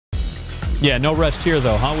Yeah, no rest here,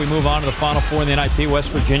 though, huh? We move on to the Final Four in the NIT. West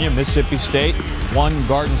Virginia, Mississippi State, one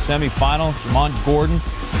Garden semifinal. Jamon Gordon,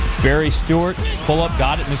 Barry Stewart, pull-up,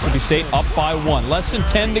 got it. Mississippi State up by 1. Less than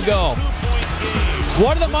 10 to go.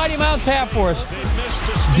 What do the Mighty Mounts have for us?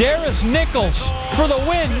 Darris Nichols for the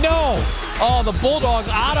win. No. Oh, the Bulldogs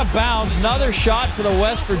out of bounds. Another shot for the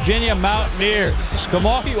West Virginia Mountaineers. Come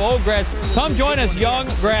on, you old grads. Come join us, young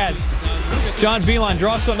grads. John Beeline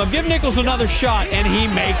draws something up. Give Nichols another shot, and he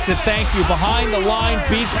makes it. Thank you. Behind the line,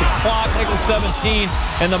 beats the clock. Nichols 17,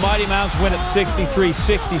 and the Mighty Mounts win at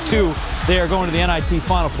 63-62. They are going to the NIT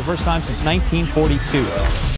final for the first time since 1942.